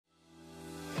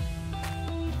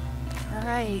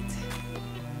right.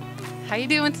 How you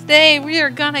doing today? We are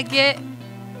gonna get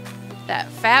that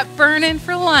fat burning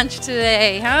for lunch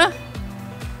today, huh?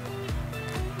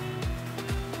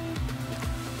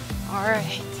 All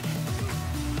right.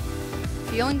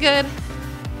 Feeling good.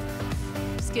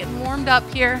 Just getting warmed up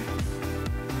here.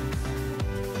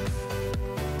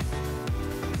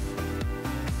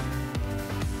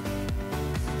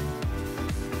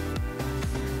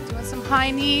 Doing some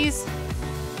high knees.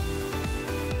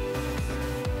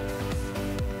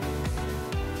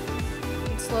 You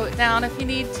can slow it down if you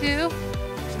need to.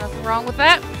 There's nothing wrong with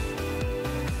that.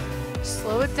 Just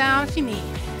slow it down if you need.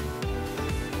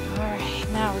 All right,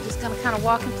 now we're just gonna kind of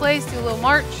walk in place, do a little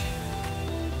march.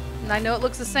 And I know it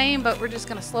looks the same, but we're just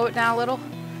gonna slow it down a little.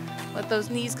 Let those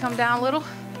knees come down a little.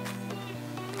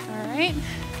 All right.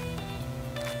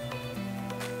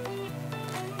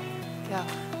 Go.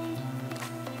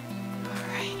 All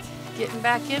right, getting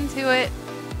back into it.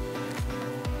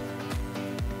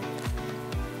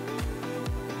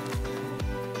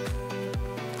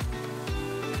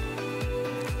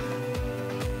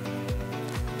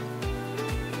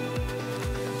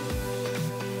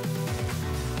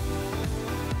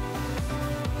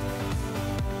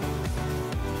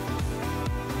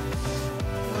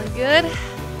 Good.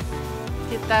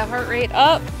 Get that heart rate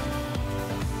up.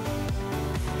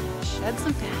 Shed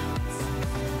some pounds.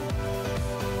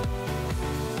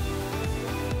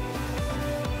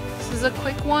 This is a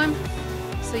quick one,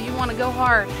 so you want to go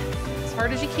hard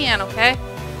as you can, okay?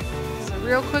 This is a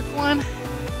real quick one.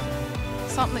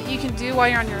 Something that you can do while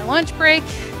you're on your lunch break.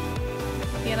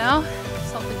 You know,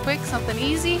 something quick, something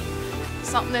easy,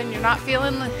 something that you're not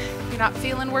feeling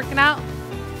working out.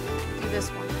 Do this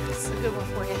one. It's a good one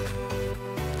for you.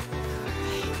 All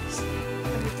right,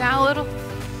 bring it down a little.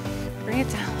 Bring it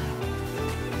down a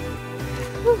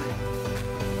little.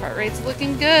 Whew. Heart rate's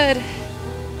looking good.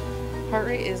 Heart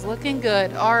rate is looking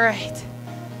good. All right,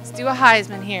 let's do a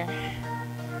Heisman here.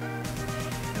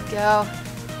 Go.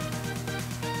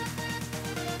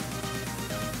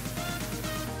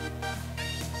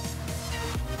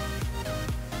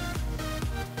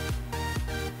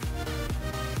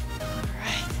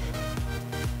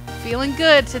 Feeling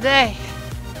good today.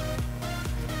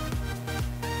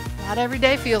 Not every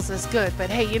day feels this good, but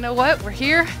hey, you know what? We're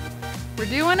here. We're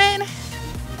doing it.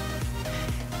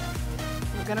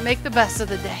 We're gonna make the best of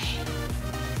the day.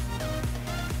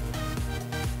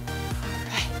 All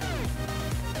right.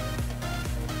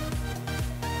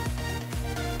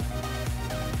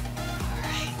 All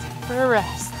right, for a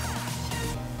rest.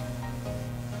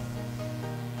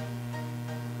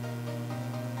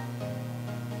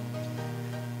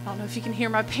 I don't know if you can hear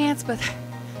my pants, but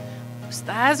those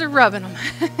thighs are rubbing them.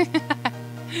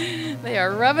 They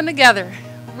are rubbing together.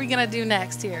 What are we gonna do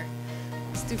next here?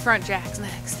 Let's do front jacks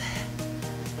next.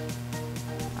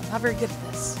 I'm not very good at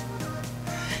this.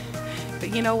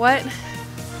 But you know what?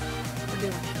 We're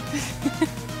doing it.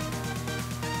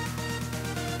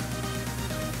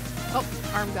 Oh,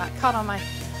 arm got caught on my...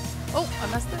 Oh, I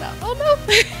messed it up. Oh no!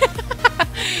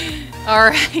 All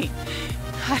right.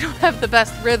 I don't have the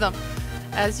best rhythm,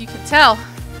 as you can tell,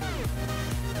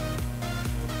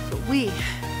 but we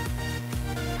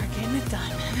are getting it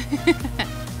done.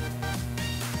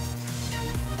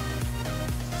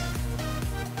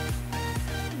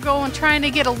 Trying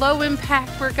to get a low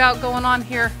impact workout going on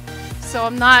here, so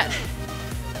I'm not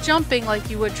jumping like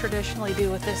you would traditionally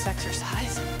do with this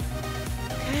exercise.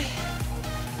 Okay,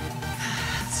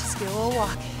 let's just get a little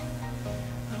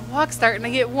walk. Starting to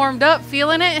get warmed up,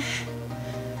 feeling it.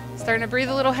 Starting to breathe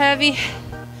a little heavy.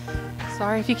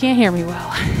 Sorry if you can't hear me well.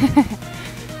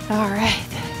 All right.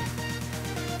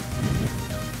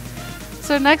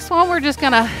 So next one, we're just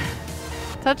gonna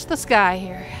touch the sky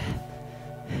here.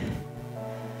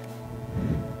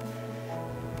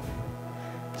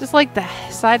 Just like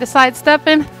that, side to side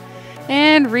stepping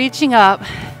and reaching up.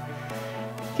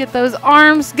 Get those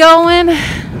arms going.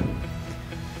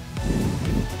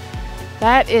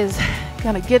 That is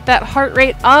gonna get that heart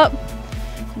rate up.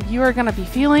 You are gonna be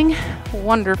feeling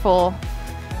wonderful.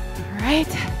 All right,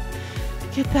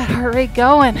 get that heart rate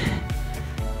going.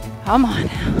 Come on.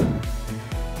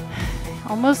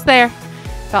 Almost there.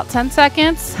 About 10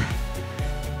 seconds.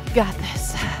 You got this.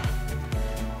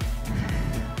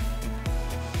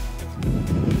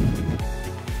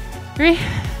 3,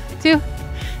 2,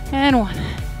 and 1. All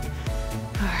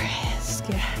right, let's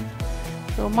get a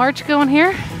little march going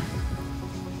here.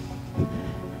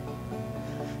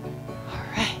 All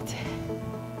right.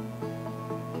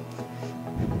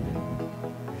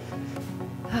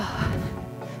 Oh.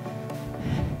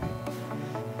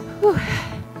 Whew.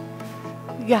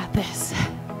 We got this.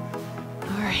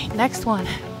 All right, next one.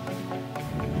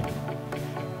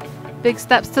 Big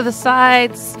steps to the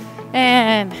sides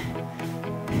and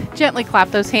gently clap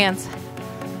those hands,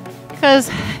 because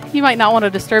you might not want to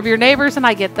disturb your neighbors, and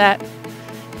I get that.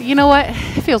 But you know what?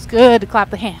 It feels good to clap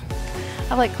the hand.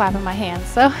 I like clapping my hands,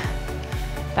 so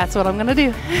that's what I'm going to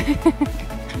do.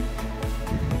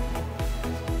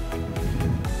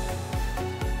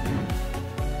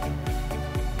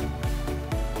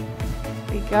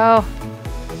 There you go.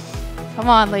 Come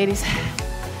on, ladies.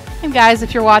 And guys,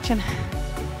 if you're watching,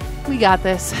 we got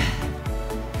this.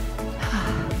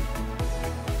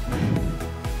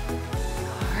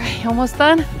 All right, almost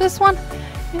done this one.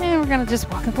 And we're going to just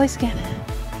walk in place again.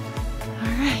 All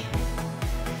right.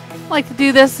 I like to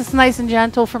do this. It's nice and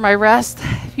gentle for my rest.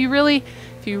 If you really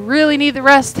need the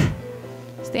rest,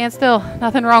 stand still.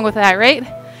 Nothing wrong with that, right?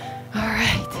 All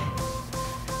right.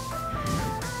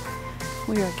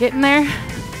 We are getting there.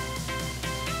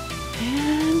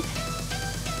 And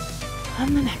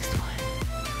on the next one.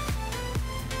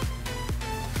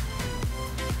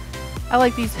 I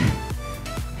like these.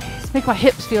 These make my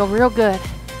hips feel real good.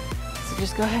 So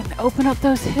just go ahead and open up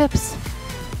those hips.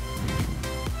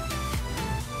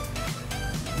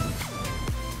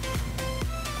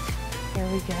 There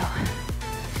we go.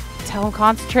 Tell I'm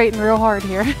concentrating real hard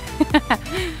here.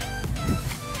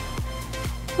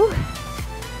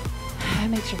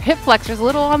 Make sure hip flexors a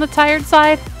little on the tired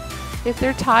side. If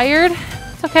they're tired,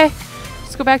 it's okay.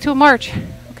 Just go back to a march,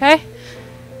 okay?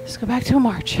 Just go back to a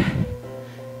march.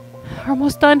 We're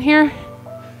almost done here.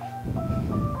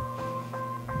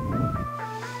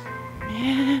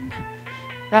 And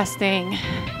resting.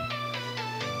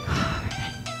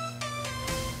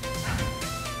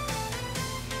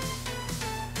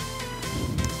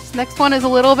 This next one is a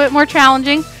little bit more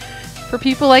challenging for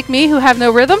people like me who have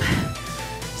no rhythm.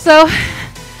 So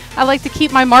I like to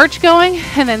keep my march going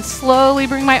and then slowly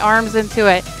bring my arms into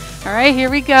it. All right, here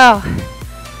we go.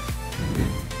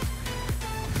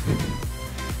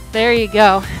 There you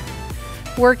go.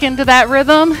 Work into that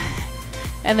rhythm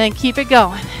and then keep it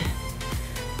going.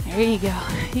 There you go.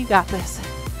 You got this.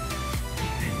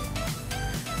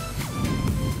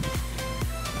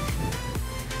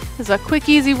 This is a quick,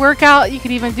 easy workout. You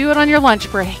could even do it on your lunch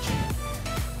break.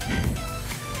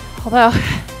 Although,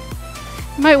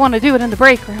 you might want to do it in the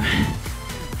break room.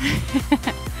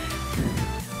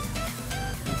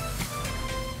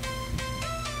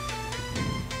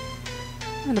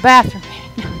 In the bathroom.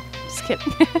 No, just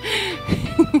kidding.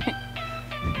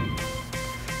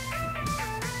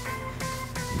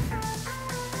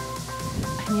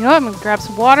 And you know what? I'm going to grab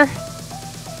some water.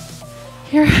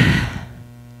 Here.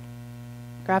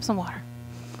 Grab some water.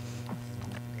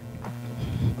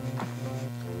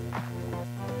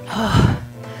 Oh.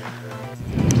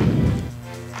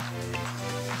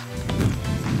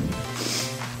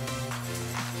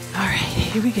 All right,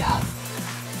 here we go.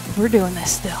 We're doing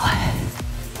this still.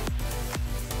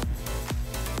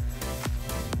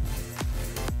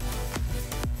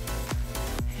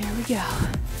 Here we go.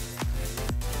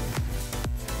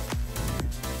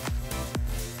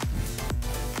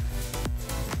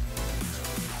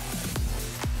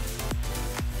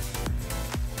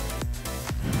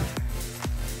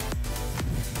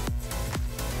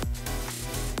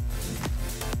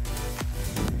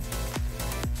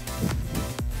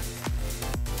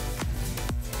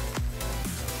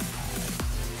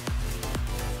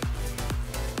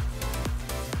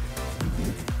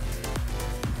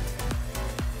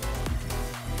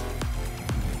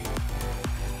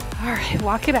 All right,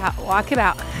 walk it out, walk it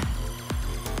out.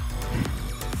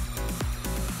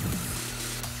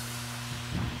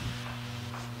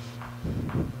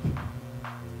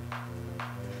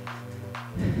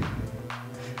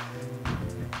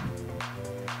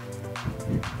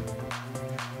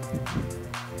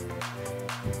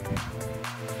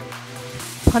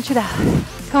 Punch it out.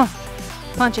 Come on,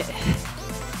 punch it.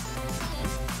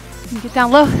 You get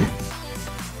down low.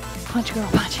 Punch, girl,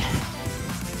 punch.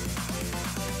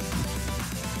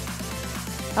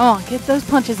 Come on, get those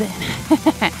punches in.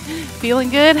 Feeling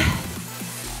good?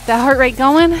 That heart rate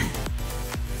going?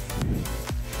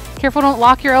 Careful, don't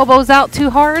lock your elbows out too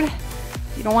hard.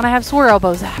 You don't want to have sore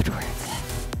elbows afterwards.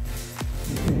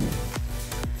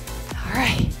 All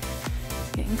right,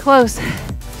 getting close.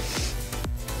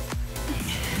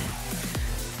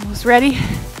 Almost ready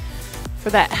for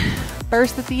that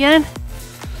burst at the end.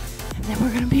 And then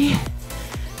we're gonna be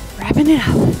wrapping it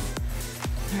up.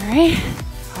 All right.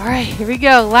 All right, here we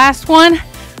go. Last one.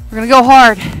 We're going to go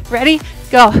hard. Ready?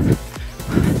 Go.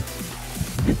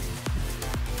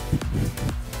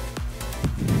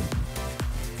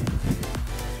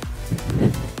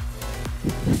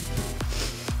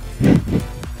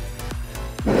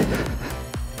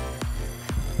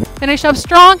 Finish up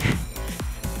strong.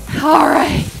 All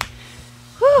right.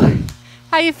 Whew.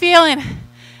 How you feeling?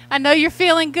 I know you're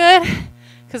feeling good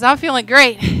because I'm feeling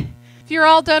great. If you're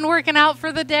all done working out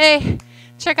for the day,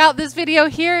 check out this video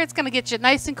here. It's going to get you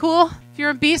nice and cool. If you're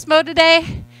in beast mode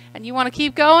today and you want to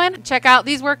keep going, check out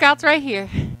these workouts right here.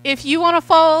 If you want to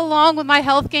follow along with my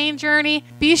health gain journey,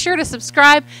 be sure to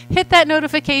subscribe, hit that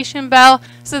notification bell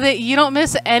so that you don't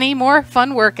miss any more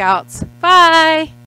fun workouts. Bye.